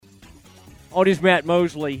Oh, it is Matt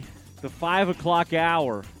Mosley, the 5 o'clock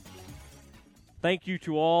hour. Thank you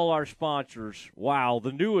to all our sponsors. Wow,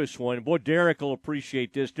 the newest one. Boy, Derek will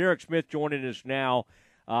appreciate this. Derek Smith joining us now,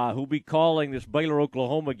 who'll be calling this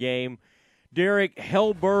Baylor-Oklahoma game. Derek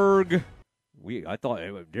Hellberg. I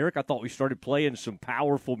thought we started playing some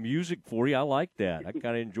powerful music for you. I like that. I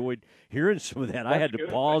kind of enjoyed hearing some of that. I had to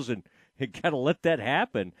pause and kind of let that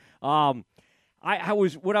happen. What I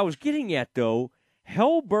was getting at, though,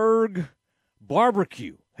 Hellberg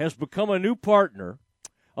Barbecue has become a new partner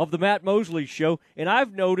of the Matt Mosley Show, and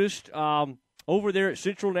I've noticed over there at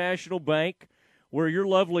Central National Bank, where your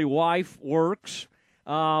lovely wife works,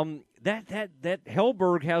 that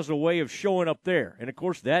Hellberg has a way of showing up there, and of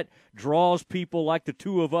course that draws people like the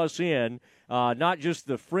two of us in, not just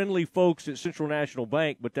the friendly folks at Central National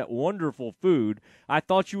Bank, but that wonderful food. I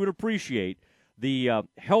thought you would appreciate the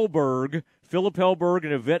Hellberg, Philip Hellberg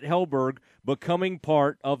and Yvette Hellberg, becoming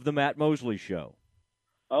part of the Matt Mosley Show.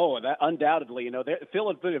 Oh, that undoubtedly. Phil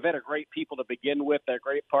and Yvette are great people to begin with. They're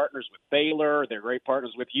great partners with Baylor. They're great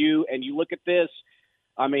partners with you. And you look at this,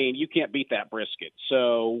 I mean, you can't beat that brisket.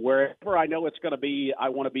 So wherever I know it's going to be, I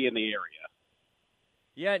want to be in the area.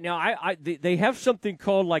 Yeah, now they have something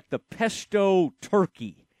called like the pesto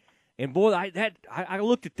turkey. And boy, I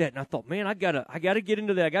looked at that and I thought, man, I gotta get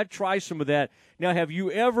into that. I gotta try some of that. Now,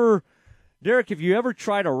 Derek, have you ever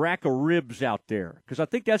tried a rack of ribs out there? Because I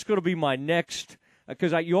think that's going to be my next.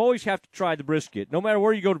 Because you always have to try the brisket, no matter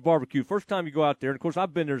where you go to barbecue. First time you go out there, and of course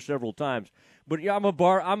I've been there several times. But yeah, I'm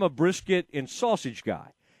a brisket and sausage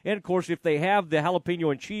guy, and of course if they have the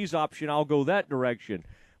jalapeno and cheese option, I'll go that direction.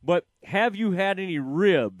 But have you had any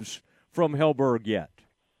ribs from Hellberg yet?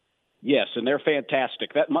 Yes, and they're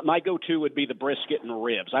fantastic. My go-to would be the brisket and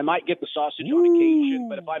ribs. I might get the sausage on occasion,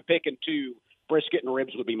 but if I'm picking two, brisket and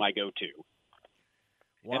ribs would be my go-to.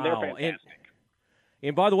 Wow. And they're fantastic.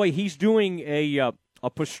 And by the way, he's doing a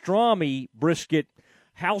pastrami brisket,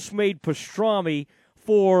 house-made pastrami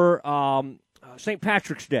for St.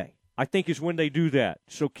 Patrick's Day, I think is when they do that.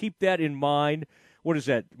 So keep that in mind. What is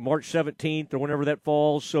that, March 17th or whenever that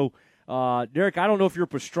falls? So, Derek, I don't know if you're a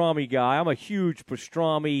pastrami guy. I'm a huge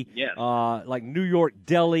pastrami, yes. Like New York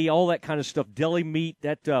deli, all that kind of stuff, deli meat,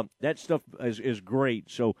 that stuff is great.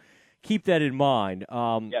 So keep that in mind.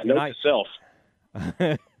 Note to self.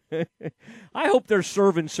 I hope they're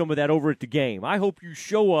serving some of that over at the game. I hope you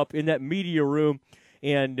show up in that media room,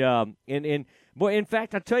 and boy, in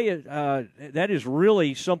fact, I tell you, that is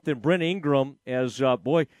really something Brent Ingram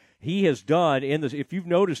he has done in this. If you've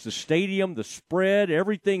noticed the stadium, the spread,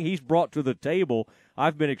 everything he's brought to the table,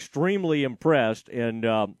 I've been extremely impressed, and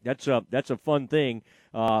that's a fun thing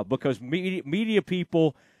because media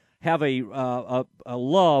people have a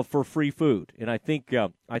love for free food, and I think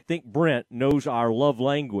Brent knows our love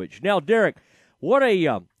language. Now, Derek, what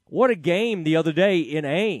a game the other day in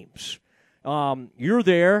Ames. You're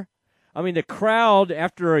there. I mean, the crowd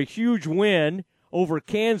after a huge win over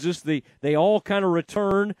Kansas, they all kind of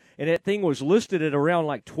returned, and that thing was listed at around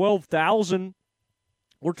like 12,000.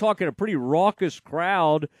 We're talking a pretty raucous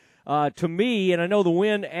crowd. To me, and I know the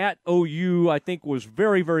win at OU I think was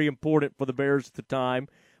very, very important for the Bears at the time.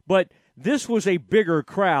 But this was a bigger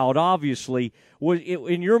crowd, obviously.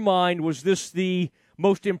 In your mind, was this the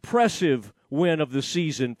most impressive win of the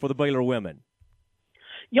season for the Baylor women?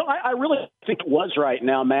 I really think it was right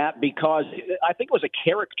now, Matt, because I think it was a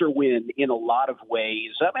character win in a lot of ways.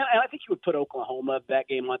 I mean, I think you would put Oklahoma, that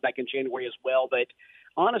game on back in January as well. But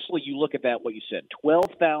honestly, you look at that, what you said,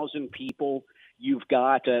 12,000 people. You've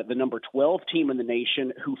got the number 12 team in the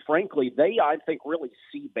nation who, frankly, I think, really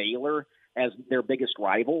see Baylor as their biggest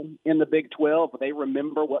rival in the Big 12. They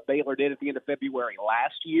remember what Baylor did at the end of February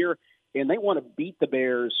last year, and they want to beat the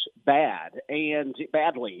Bears badly.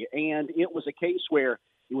 And it was a case where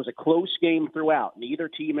it was a close game throughout. Neither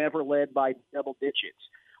team ever led by double digits.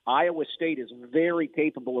 Iowa State is very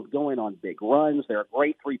capable of going on big runs. They're a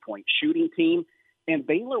great three-point shooting team. And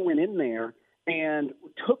Baylor went in there and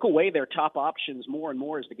took away their top options more and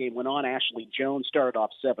more as the game went on. Ashley Jones started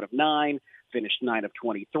off 7 of 9, finished 9 of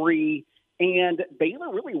 23. And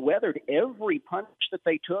Baylor really weathered every punch that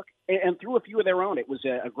they took and threw a few of their own. It was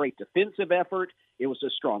a great defensive effort. It was a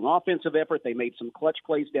strong offensive effort. They made some clutch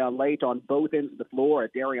plays down late on both ends of the floor. A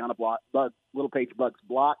Dariana Littlepage Buggs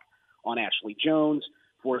block on Ashley Jones,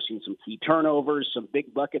 forcing some key turnovers, some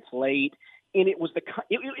big buckets late. And it was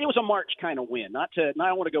it was a March kind of win. I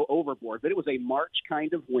don't want to go overboard, but it was a March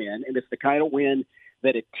kind of win, and it's the kind of win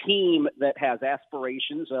that a team that has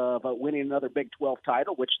aspirations of winning another Big 12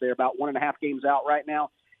 title, which they're about 1.5 games out right now,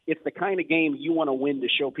 it's the kind of game you want to win to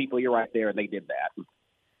show people you're right there, and they did that.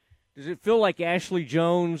 Does it feel like Ashley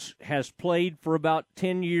Jones has played for about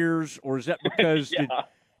 10 years, or is that because Yeah.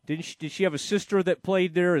 did she have a sister that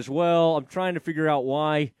played there as well? I'm trying to figure out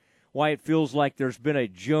why it feels like there's been a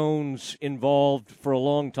Jones involved for a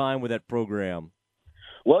long time with that program.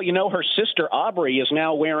 Well, her sister Aubrey is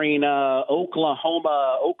now wearing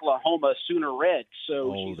Oklahoma Sooner red.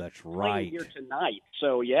 So she's that's playing right. here tonight.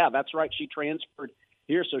 So, yeah, that's right. She transferred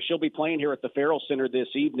here, so she'll be playing here at the Farrell Center this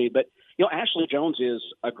evening. But, Ashley Jones is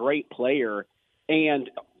a great player, and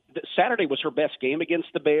Saturday was her best game against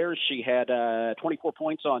the Bears. She had 24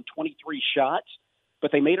 points on 23 shots,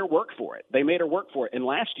 but they made her work for it. And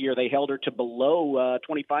last year they held her to below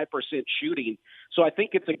 25% shooting. So I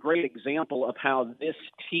think it's a great example of how this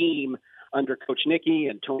team under Coach Nicky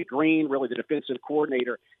and Tony Green, really the defensive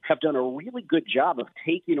coordinator, have done a really good job of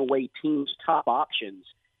taking away teams' top options.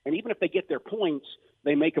 And even if they get their points,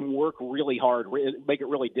 they make them work really hard, make it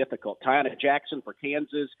really difficult. Tiana Jackson for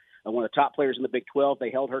Kansas, one of the top players in the Big 12. They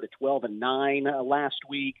held her to 12-9 last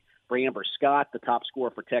week. Amber Scott, the top scorer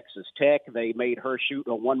for Texas Tech. They made her shoot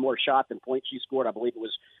one more shot than points she scored. I believe it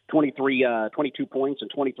was 22 points and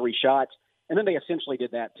 23 shots. And then they essentially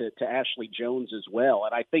did that to Ashley Jones as well.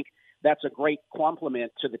 And I think that's a great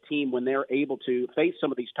compliment to the team when they're able to face some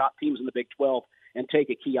of these top teams in the Big 12 and take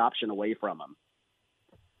a key option away from them.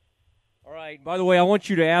 All right. By the way, I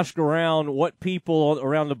want you to ask around what people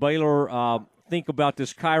around the Baylor think about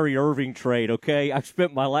this Kyrie Irving trade, okay? I've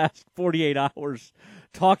spent my last 48 hours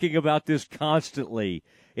talking about this constantly.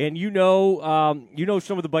 And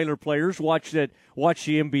some of the Baylor players watch the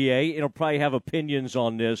NBA and will probably have opinions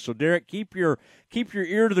on this. So Derek, keep your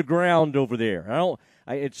ear to the ground over there.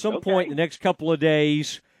 At some point in the next couple of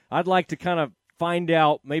days, I'd like to kind of find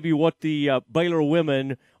out maybe what the Baylor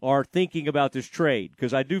women are thinking about this trade,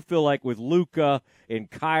 because I do feel like with Luka and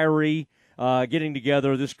Kyrie getting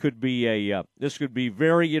together, this could be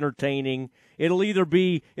very entertaining. It'll either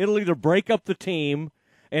break up the team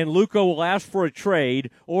and Luka will ask for a trade,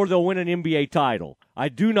 or they'll win an NBA title. I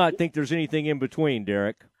do not think there's anything in between,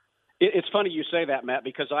 Derek. It's funny you say that, Matt,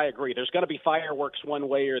 because I agree. There's going to be fireworks one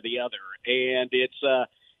way or the other, and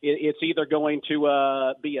it's either going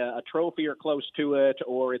to be a trophy or close to it,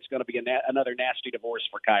 or it's going to be another nasty divorce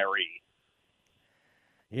for Kyrie.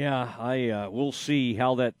 Yeah, we'll see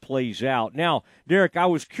how that plays out. Now, Derek, I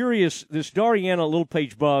was curious. This Dariana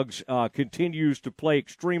Littlepage Buggs continues to play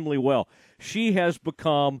extremely well. She has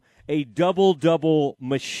become a double-double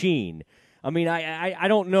machine. I mean, I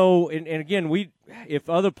don't know, and again, if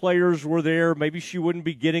other players were there, maybe she wouldn't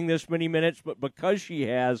be getting this many minutes, but because she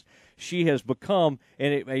has become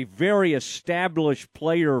a very established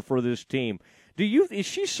player for this team. Is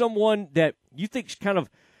she someone that you think kind of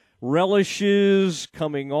relishes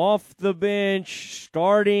coming off the bench,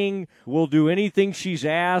 starting, will do anything she's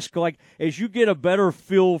asked? Like, as you get a better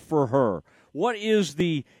feel for her, is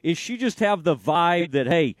she just have the vibe that,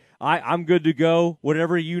 hey, I'm good to go,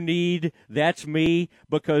 whatever you need, that's me?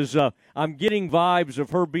 Because I'm getting vibes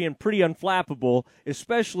of her being pretty unflappable,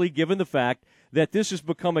 especially given the fact that this has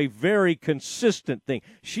become a very consistent thing.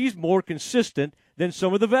 She's more consistent than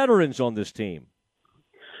some of the veterans on this team.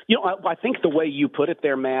 I think the way you put it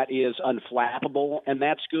there, Matt, is unflappable, and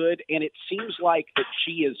that's good. And it seems like that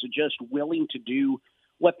she is just willing to do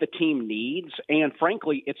what the team needs. And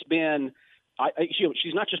frankly, it's been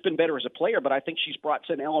she's not just been better as a player, but I think she's brought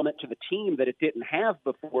an element to the team that it didn't have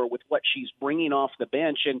before with what she's bringing off the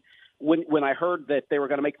bench. And when I heard that they were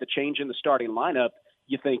going to make the change in the starting lineup,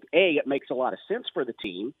 you think, A, it makes a lot of sense for the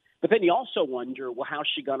team. But then you also wonder, well, how's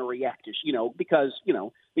she going to react? Because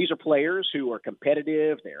these are players who are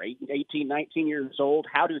competitive. They're 18, 19 years old.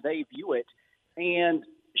 How do they view it? And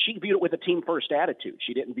she viewed it with a team-first attitude.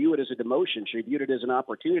 She didn't view it as a demotion. She viewed it as an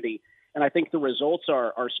opportunity. And I think the results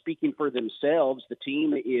are speaking for themselves. The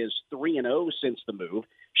team is 3-0 since the move.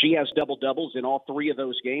 She has double-doubles in all three of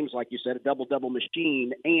those games, like you said, a double-double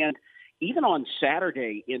machine. And even on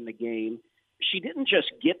Saturday in the game, she didn't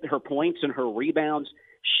just get her points and her rebounds.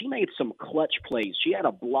 She made some clutch plays. She had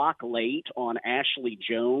a block late on Ashley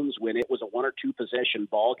Jones when it was a 1 or 2 possession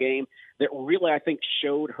ball game that really, I think,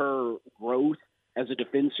 showed her growth as a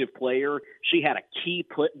defensive player. She had a key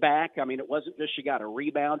putback. I mean, it wasn't just she got a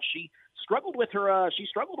rebound. She struggled with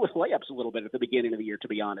layups a little bit at the beginning of the year, to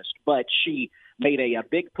be honest. But she made a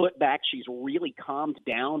big putback. She's really calmed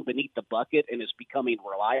down beneath the bucket and is becoming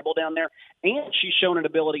reliable down there. And she's shown an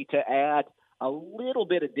ability to add a little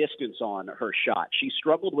bit of distance on her shot. She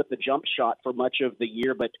struggled with the jump shot for much of the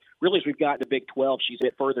year, but really as we've gotten to Big 12, she's a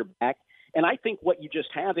bit further back. And I think what you just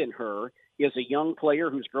have in her is a young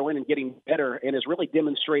player who's growing and getting better and is really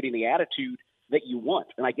demonstrating the attitude that you want.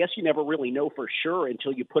 And I guess you never really know for sure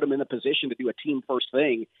until you put them in the position to do a team first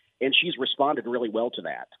thing. And she's responded really well to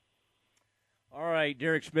that. All right,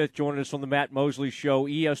 Derek Smith joining us on the Matt Mosley Show,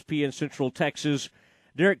 ESPN Central Texas.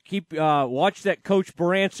 Derek, watch that Coach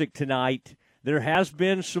Barancic tonight. There has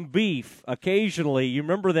been some beef occasionally. You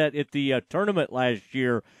remember that at the tournament last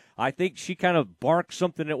year. I think she kind of barked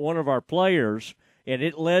something at one of our players, and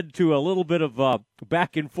it led to a little bit of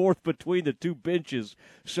back and forth between the two benches.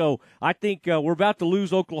 So I think we're about to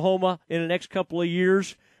lose Oklahoma in the next couple of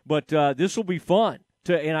years, but this will be fun.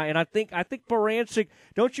 I think Barancic,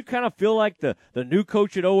 don't you kind of feel like the new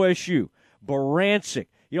coach at OSU, Barancic?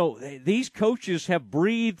 You know, these coaches have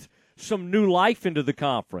breathed some new life into the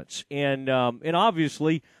conference, and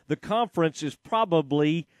obviously the conference is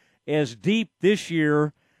probably as deep this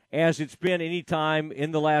year as it's been any time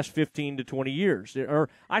in the last 15 to 20 years. Or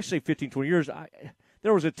I say 15, 20 years.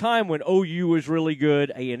 There was a time when OU was really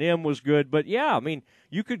good, A&M was good, but yeah, I mean,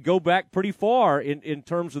 you could go back pretty far in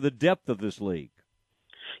terms of the depth of this league.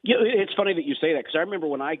 Yeah, it's funny that you say that because I remember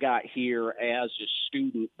when I got here as a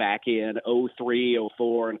student back in 03,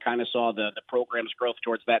 04 and kind of saw the program's growth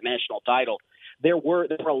towards that national title, there were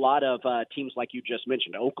a lot of teams like you just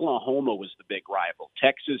mentioned. Oklahoma was the big rival.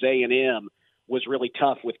 Texas A&M was really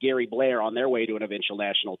tough with Gary Blair on their way to an eventual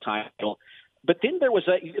national title. But then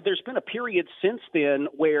there's been a period since then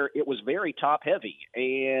where it was very top heavy,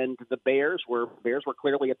 and the Bears were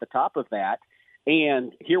clearly at the top of that.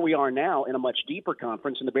 And here we are now in a much deeper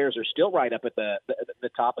conference, and the Bears are still right up at the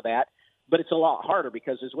top of that. But it's a lot harder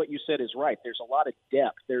because, as what you said is right, there's a lot of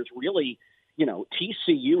depth. There's really,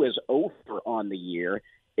 TCU is over on the year.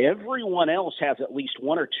 Everyone else has at least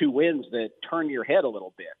one or two wins that turn your head a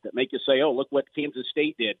little bit, that make you say, oh, look what Kansas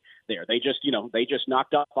State did there. They just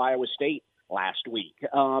knocked off Iowa State last week.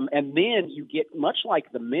 And then you get, much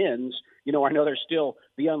like the men's, I know there's still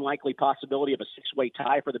the unlikely possibility of a six-way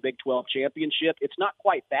tie for the Big 12 championship. It's not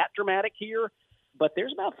quite that dramatic here, but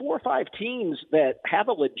there's about 4 or 5 teams that have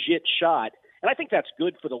a legit shot. And I think that's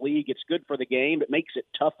good for the league. It's good for the game. It makes it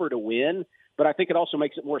tougher to win, but I think it also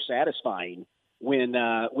makes it more satisfying when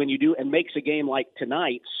you do, and makes a game like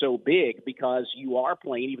tonight so big because you are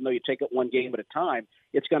playing, even though you take it one game at a time,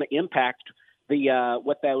 it's going to impact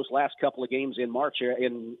what those last couple of games in March,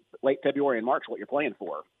 in late February and March, what you're playing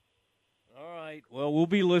for. All right. Well, we'll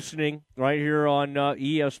be listening right here on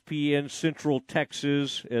ESPN Central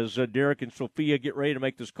Texas as Derek and Sophia get ready to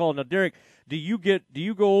make this call. Now, Derek, do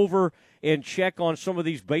you go over and check on some of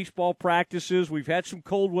these baseball practices? We've had some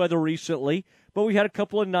cold weather recently, but we had a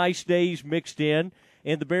couple of nice days mixed in,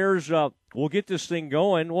 and the Bears will get this thing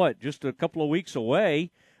going. Just a couple of weeks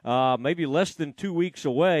away. Maybe less than 2 weeks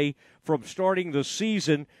away from starting the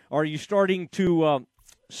season. Are you starting to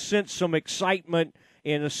sense some excitement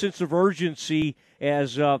and a sense of urgency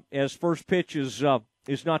as first pitch is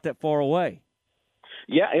not that far away?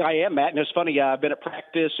 Yeah, I am, Matt. And it's funny, I've been at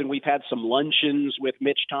practice, and we've had some luncheons with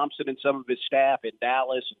Mitch Thompson and some of his staff in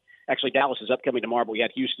Dallas. Actually, Dallas is upcoming tomorrow, but we had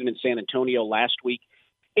Houston and San Antonio last week.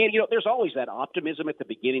 And, there's always that optimism at the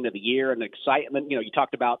beginning of the year and excitement. You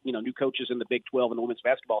talked about, new coaches in the Big 12 and the women's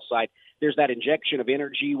basketball side. There's that injection of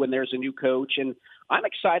energy when there's a new coach. And I'm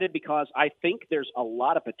excited because I think there's a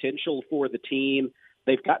lot of potential for the team.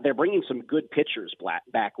 They're bringing some good pitchers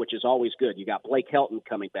back, which is always good. You got Blake Helton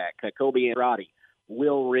coming back, Kobe Andrade,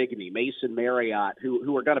 Will Rigney, Mason Marriott,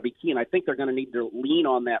 who are going to be key. And I think they're going to need to lean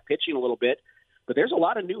on that pitching a little bit. But there's a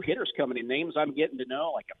lot of new hitters coming in, names I'm getting to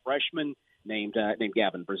know, like a freshman named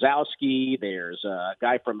Gavin Brzezowski. There's a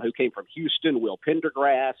guy who came from Houston, Will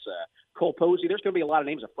Pendergrass, Cole Posey. There's going to be a lot of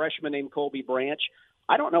names. A freshman named Colby Branch.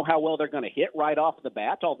 I don't know how well they're going to hit right off the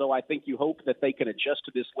bat, although I think you hope that they can adjust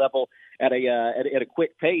to this level at a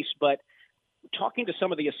quick pace. But talking to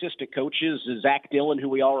some of the assistant coaches, Zach Dillon, who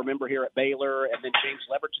we all remember here at Baylor, and then James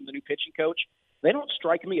Leverton, the new pitching coach, they don't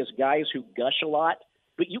strike me as guys who gush a lot.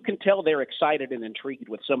 But you can tell they're excited and intrigued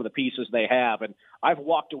with some of the pieces they have. And I've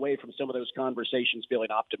walked away from some of those conversations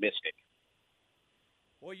feeling optimistic.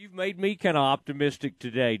 Well, you've made me kind of optimistic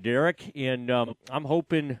today, Derek. And I'm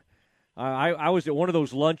hoping I was at one of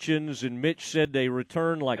those luncheons, and Mitch said they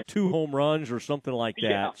returned like 2 home runs or something like that.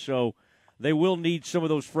 Yeah. So they will need some of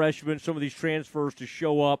those freshmen, some of these transfers to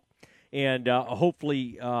show up and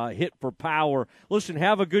hopefully hit for power. Listen,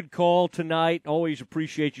 have a good call tonight. Always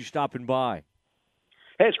appreciate you stopping by.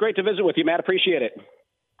 Hey, it's great to visit with you, Matt. Appreciate it.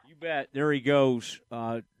 You bet. There he goes.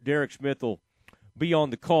 Derek Smith will be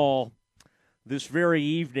on the call this very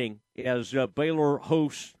evening as Baylor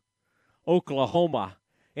hosts Oklahoma.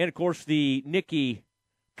 And, of course, the Nikki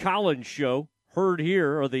Collins Show, heard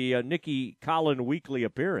here, or the Nikki Collins weekly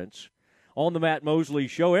appearance on the Matt Mosley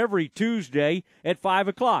Show every Tuesday at 5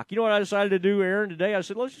 o'clock. You know what I decided to do, Aaron, today? I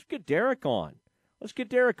said, let's just get Derek on. Let's get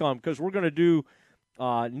Derek on because we're going to do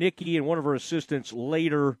Nikki and one of her assistants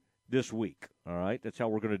later this week. All right? That's how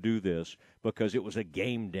we're going to do this because it was a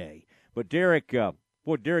game day. But Derek,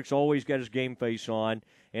 Derek's always got his game face on.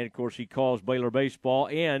 And, of course, he calls Baylor baseball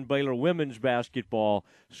and Baylor women's basketball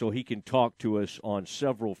so he can talk to us on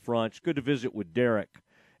several fronts. Good to visit with Derek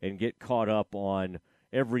and get caught up on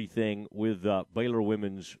everything with Baylor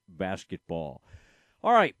women's basketball.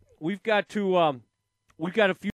 All right, we've got a few